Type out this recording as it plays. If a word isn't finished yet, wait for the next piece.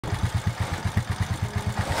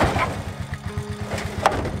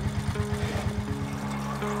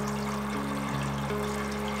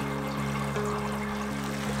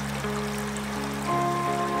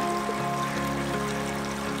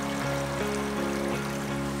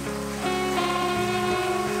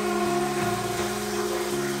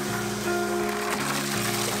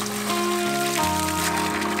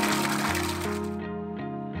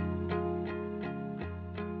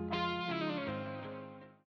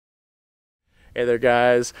Hey there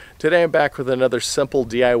guys, today I'm back with another simple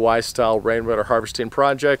DIY style rainwater harvesting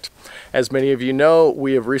project. As many of you know,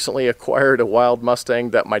 we have recently acquired a wild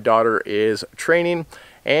mustang that my daughter is training,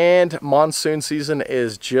 and monsoon season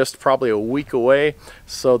is just probably a week away,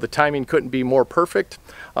 so the timing couldn't be more perfect.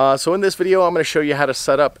 So in this video I'm going to show you how to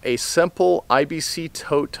set up a simple IBC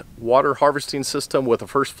tote water harvesting system with a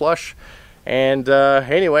first flush. And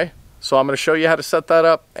anyway, so I'm going to show you how to set that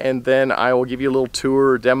up, and then I will give you a little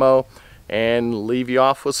tour or demo and leave you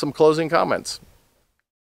off with some closing comments.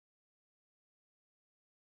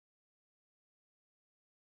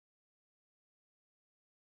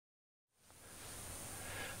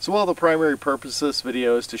 So while the primary purpose of this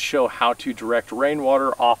video is to show how to direct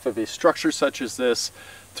rainwater off of a structure such as this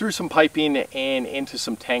through some piping and into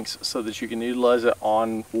some tanks so that you can utilize it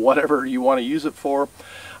on whatever you want to use it for,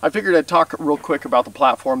 I figured I'd talk real quick about the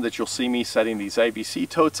platform that you'll see me setting these IBC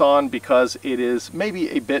totes on, because it is maybe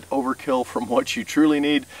a bit overkill from what you truly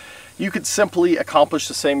need. You could simply accomplish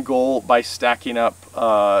the same goal by stacking up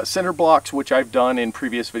cinder blocks, which I've done in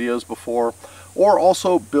previous videos before, or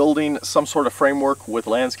also building some sort of framework with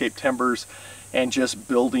landscape timbers and just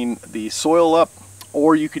building the soil up.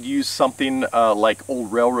 Or you could use something like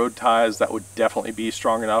old railroad ties. That would definitely be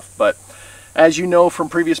strong enough. But as you know from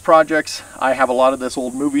previous projects, I have a lot of this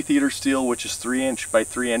old movie theater steel, which is 3" by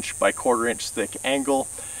 3" by 1/4 inch thick angle.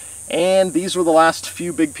 And these were the last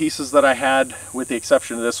few big pieces that I had, with the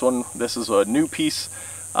exception of this one. This is a new piece.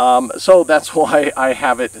 So that's why I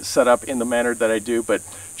have it set up in the manner that I do. But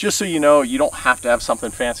just so you know, you don't have to have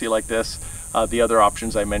something fancy like this. The other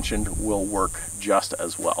options I mentioned will work just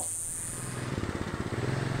as well.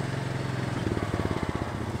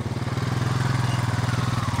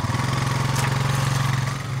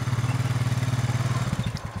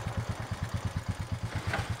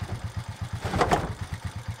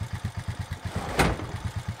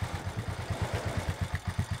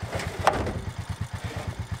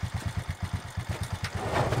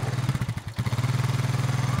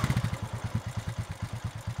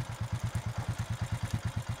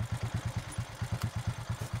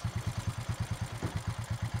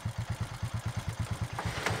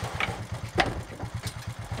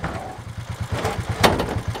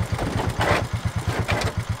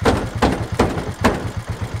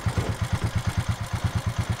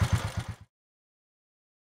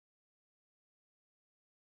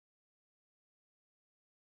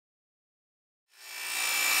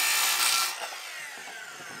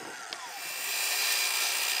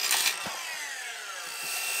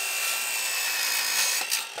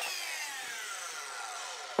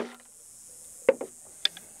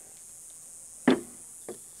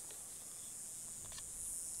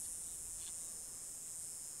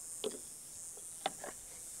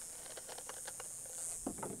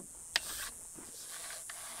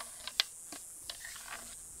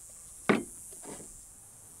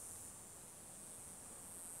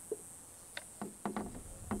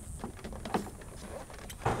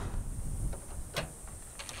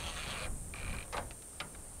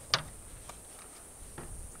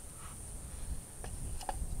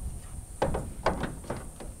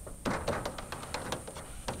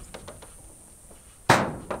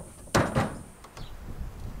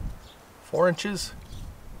 Four inches,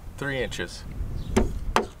 3 inches.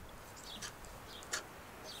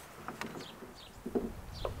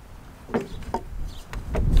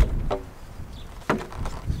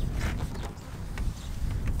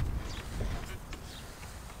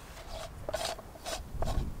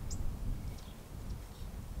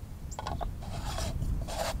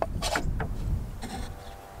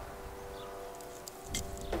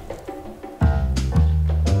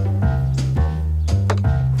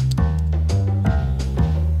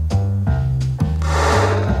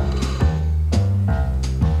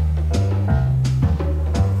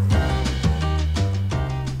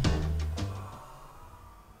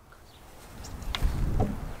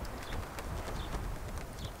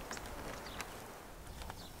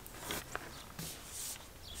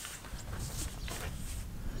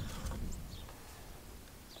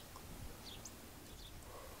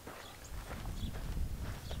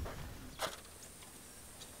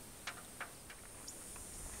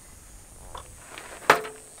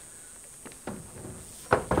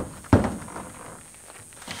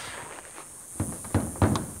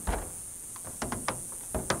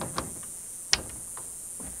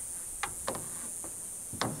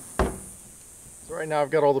 Right now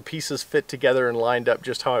I've got all the pieces fit together and lined up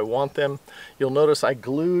just how I want them. You'll notice I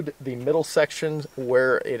glued the middle section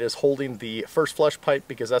where it is holding the first flush pipe,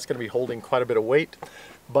 because that's going to be holding quite a bit of weight.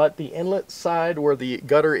 But the inlet side where the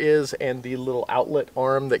gutter is and the little outlet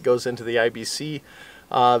arm that goes into the IBC,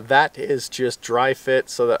 That is just dry fit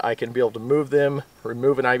so that I can be able to move them,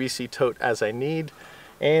 remove an IBC tote as I need.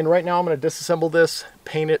 And right now I'm going to disassemble this,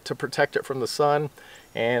 paint it to protect it from the sun,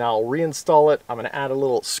 and I'll reinstall it. I'm going to add a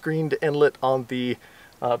little screened inlet on the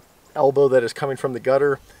elbow that is coming from the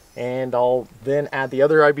gutter, and I'll then add the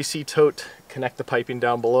other IBC tote, connect the piping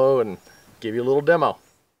down below, and give you a little demo.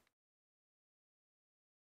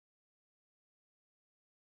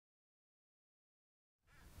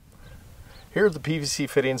 Here are the PVC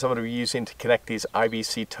fittings I'm going to be using to connect these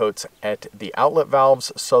IBC totes at the outlet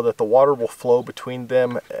valves so that the water will flow between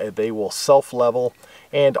them. They will self-level,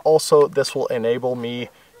 and also this will enable me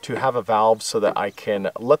to have a valve so that I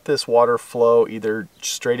can let this water flow either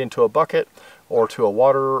straight into a bucket or to a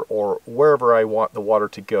water or wherever I want the water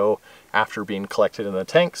to go after being collected in the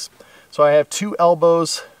tanks. So I have 2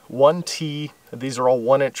 elbows, 1 T, these are all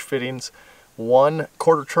 1-inch fittings, 1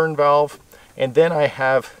 quarter turn valve, and then I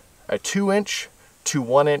have a 2-inch to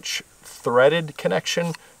 1-inch threaded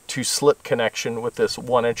connection to slip connection with this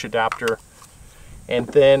 1-inch adapter. And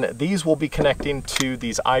then these will be connecting to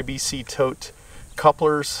these IBC tote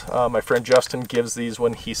couplers. My friend Justin gives these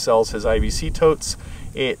when he sells his IBC totes.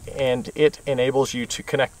 It enables you to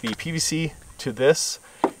connect the PVC to this,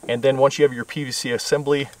 and then once you have your PVC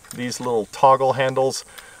assembly, these little toggle handles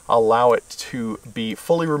allow it to be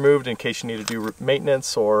fully removed in case you need to do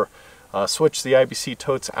maintenance or switch the IBC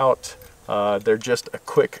totes out. They're just a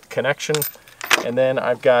quick connection. And then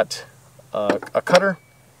I've got a cutter,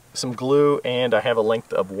 some glue, and I have a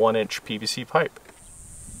length of 1-inch PVC pipe.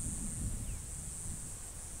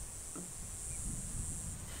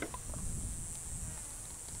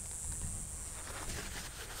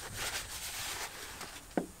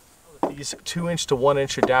 These 2-inch to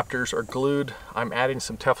 1-inch adapters are glued. I'm adding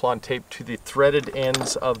some Teflon tape to the threaded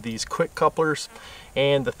ends of these quick couplers.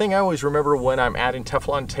 And the thing I always remember when I'm adding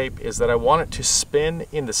Teflon tape is that I want it to spin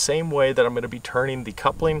in the same way that I'm going to be turning the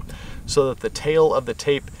coupling so that the tail of the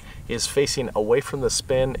tape is facing away from the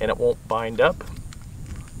spin and it won't bind up.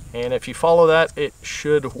 And if you follow that, it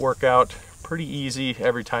should work out pretty easy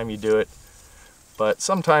every time you do it. But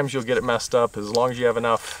sometimes you'll get it messed up. As long as you have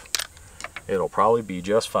enough, it'll probably be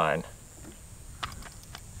just fine.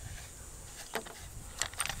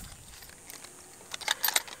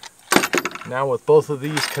 Now with both of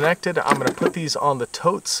these connected, I'm going to put these on the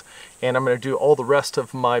totes, and I'm going to do all the rest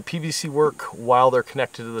of my PVC work while they're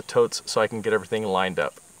connected to the totes so I can get everything lined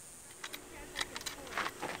up.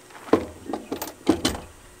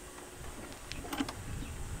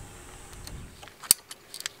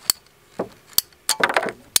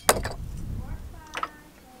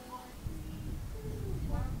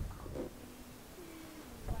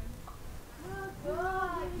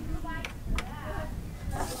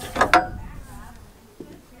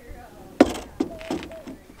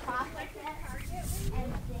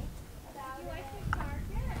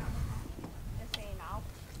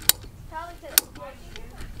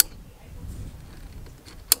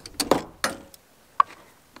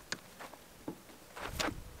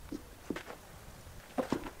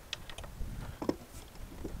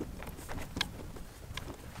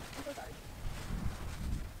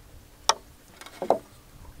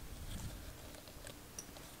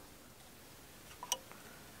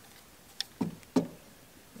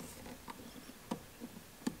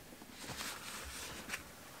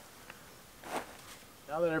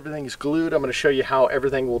 Now that everything is glued, I'm going to show you how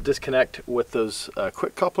everything will disconnect with those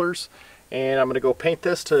quick couplers. And I'm going to go paint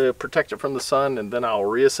this to protect it from the sun, and then I'll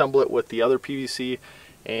reassemble it with the other PVC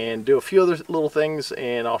and do a few other little things,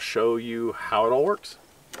 and I'll show you how it all works.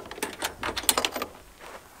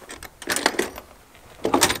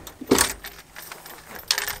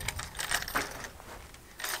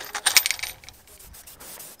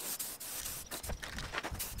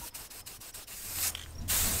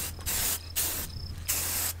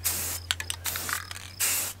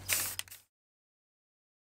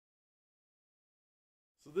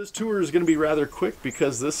 So this tour is going to be rather quick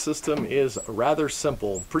because this system is rather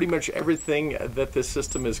simple. Pretty much everything that this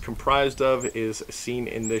system is comprised of is seen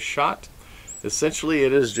in this shot. Essentially,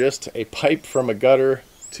 it is just a pipe from a gutter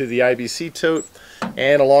to the IBC tote,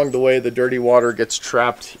 and along the way the dirty water gets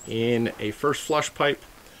trapped in a first flush pipe,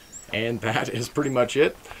 and that is pretty much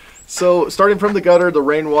it. So starting from the gutter, the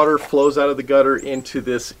rainwater flows out of the gutter into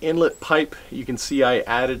this inlet pipe. You can see I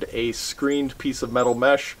added a screened piece of metal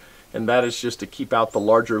mesh, and that is just to keep out the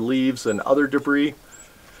larger leaves and other debris.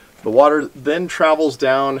 The water then travels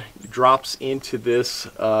down, drops into this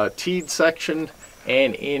teed section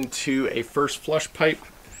and into a first flush pipe.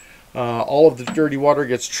 All of the dirty water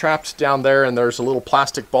gets trapped down there, and there's a little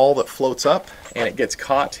plastic ball that floats up and it gets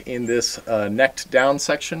caught in this necked down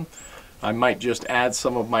section. I might just add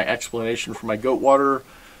some of my explanation for my goat water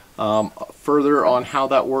further on how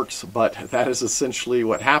that works, but that is essentially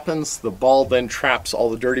what happens. The ball then traps all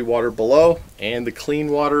the dirty water below, and the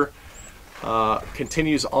clean water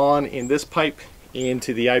continues on in this pipe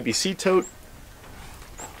into the IBC tote.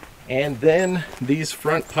 And then these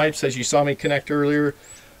front pipes, as you saw me connect earlier,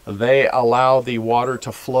 they allow the water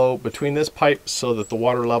to flow between this pipe so that the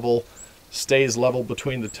water level stays level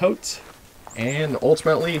between the totes, and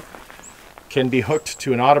ultimately can be hooked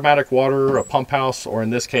to an automatic water, a pump house, or in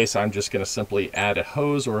this case I'm just going to simply add a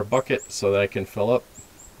hose or a bucket so that I can fill up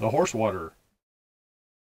the horse water.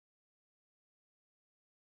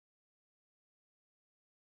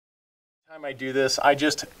 Time I do this, I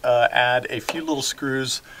just add a few little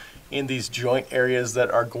screws in these joint areas that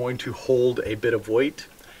are going to hold a bit of weight,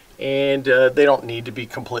 and they don't need to be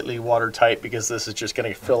completely watertight because this is just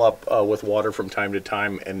going to fill up with water from time to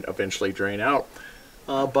time and eventually drain out.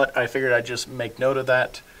 But I figured I'd just make note of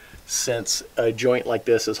that, since a joint like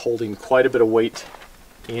this is holding quite a bit of weight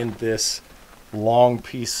in this long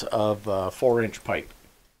piece of 4-inch pipe.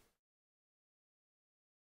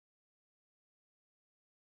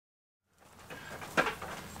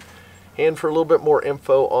 And for a little bit more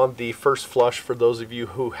info on the first flush, for those of you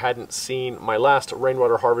who hadn't seen my last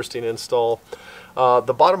rainwater harvesting install,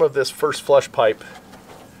 the bottom of this first flush pipe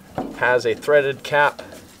has a threaded cap,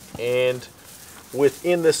 and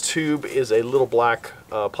within this tube is a little black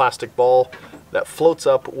plastic ball that floats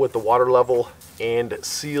up with the water level and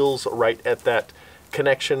seals right at that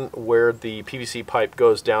connection where the PVC pipe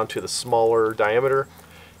goes down to the smaller diameter,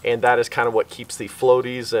 and that is kind of what keeps the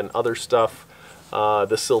floaties and other stuff,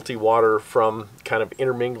 the silty water, from kind of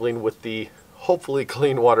intermingling with the hopefully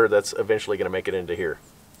clean water that's eventually going to make it into here.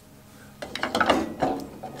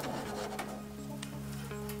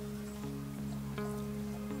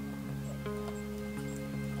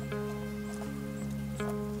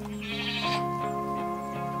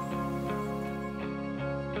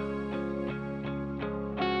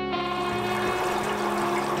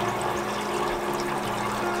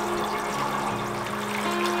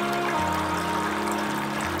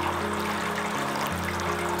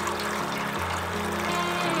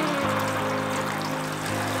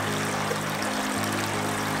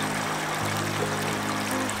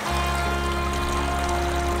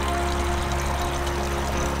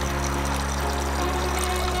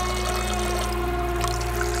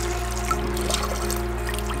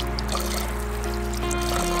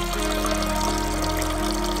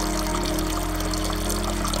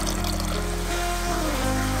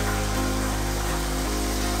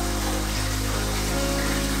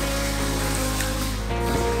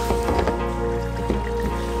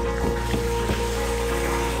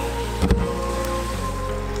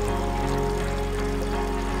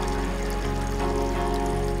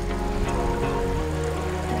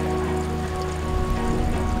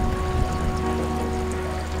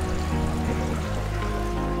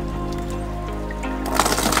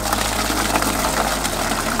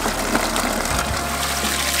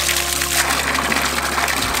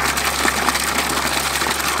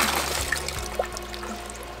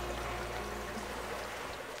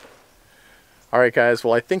 Alright guys,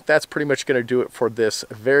 well I think that's pretty much going to do it for this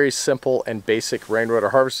very simple and basic rainwater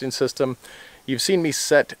harvesting system. You've seen me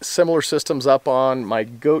set similar systems up on my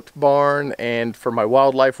goat barn and for my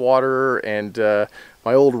wildlife water and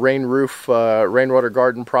my old rain roof rainwater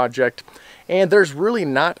garden project. And there's really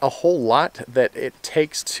not a whole lot that it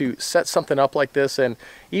takes to set something up like this, and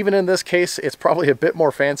even in this case it's probably a bit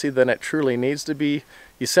more fancy than it truly needs to be.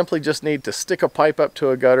 You simply just need to stick a pipe up to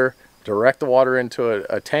a gutter, direct the water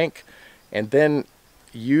into a tank, and then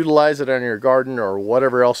utilize it on your garden or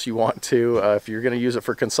whatever else you want to. If you're going to use it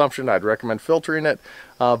for consumption, I'd recommend filtering it,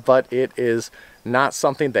 but it is not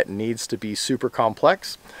something that needs to be super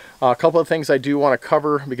complex. A couple of things I do want to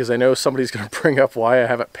cover, because I know somebody's going to bring up why I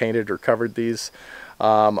haven't painted or covered these.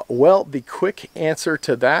 Well, the quick answer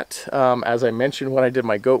to that, as I mentioned when I did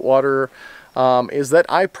my goat water, is that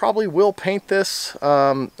I probably will paint this.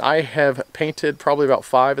 I have painted probably about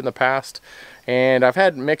 5 in the past, and I've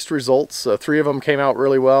had mixed results. 3 of them came out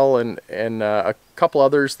really well, and a couple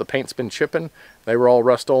others the paint's been chipping. They were all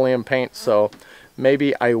Rust-Oleum paint, so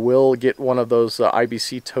maybe I will get one of those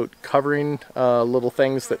IBC tote covering little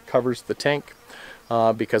things that covers the tank,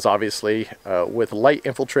 because obviously with light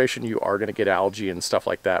infiltration you are going to get algae and stuff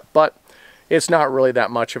like that, but it's not really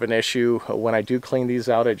that much of an issue. When I do clean these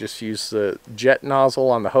out, I just use the jet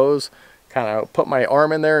nozzle on the hose, kind of put my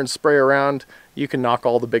arm in there and spray around, you can knock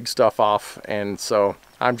all the big stuff off. And so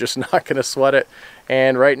I'm just not going to sweat it.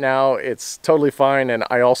 And right now it's totally fine. And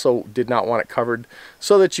I also did not want it covered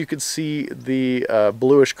so that you could see the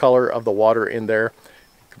bluish color of the water in there,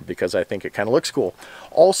 because I think it kind of looks cool.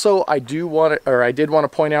 Also, I did want to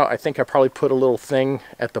point out, I think I probably put a little thing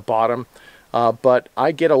at the bottom, but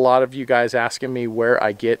I get a lot of you guys asking me where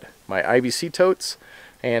I get my IBC totes,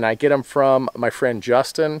 and I get them from my friend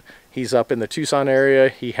Justin. He's up in the Tucson area.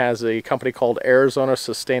 He has a company called Arizona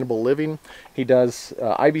Sustainable Living. He does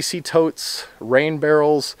IBC totes, rain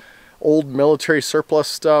barrels, old military surplus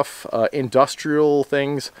stuff, industrial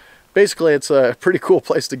things. Basically, it's a pretty cool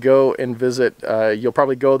place to go and visit. You'll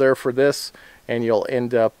probably go there for this, and you'll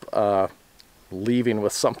end up leaving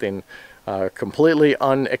with something completely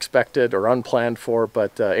unexpected or unplanned for.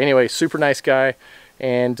 But anyway, super nice guy,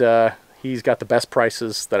 and he's got the best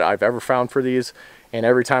prices that I've ever found for these. And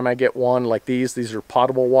every time I get one like these are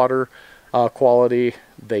potable water quality.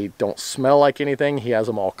 They don't smell like anything. He has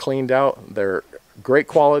them all cleaned out. They're great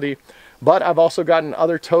quality. But I've also gotten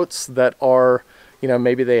other totes that are, you know,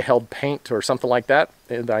 maybe they held paint or something like that,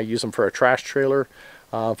 and I use them for a trash trailer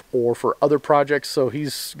or for other projects. So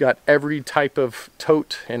he's got every type of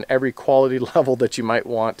tote and every quality level that you might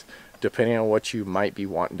want, depending on what you might be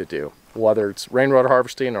wanting to do, whether it's rainwater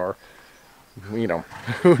harvesting or, you know,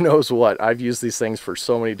 who knows what. I've used these things for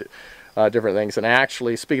so many different things. And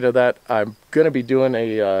actually, speaking of that, I'm going to be doing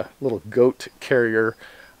a little goat carrier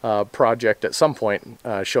project at some point,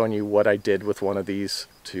 showing you what I did with one of these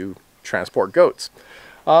to transport goats.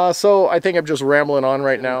 So I think I'm just rambling on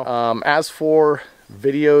right now. As for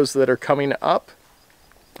videos that are coming up,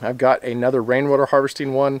 I've got another rainwater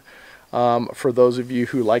harvesting one for those of you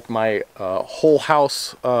who like my whole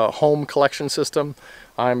house home collection system.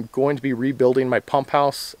 I'm going to be rebuilding my pump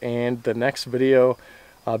house, and the next video,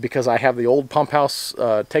 because I have the old pump house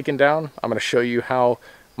taken down, I'm going to show you how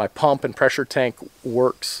my pump and pressure tank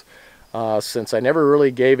works. Since I never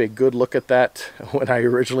really gave a good look at that when I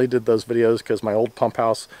originally did those videos, because my old pump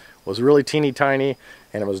house was really teeny tiny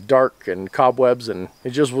and it was dark and cobwebs, and it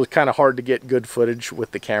just was kind of hard to get good footage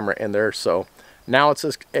with the camera in there. So now it's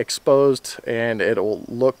exposed, and it'll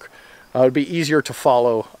look, it'll be easier to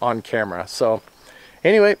follow on camera. So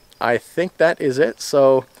anyway, I think that is it.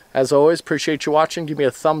 So as always, appreciate you watching. Give me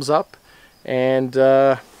a thumbs up, and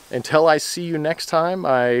until I see you next time,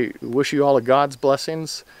 I wish you all of God's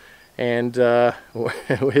blessings and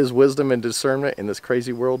his wisdom and discernment in this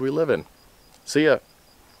crazy world we live in. See ya.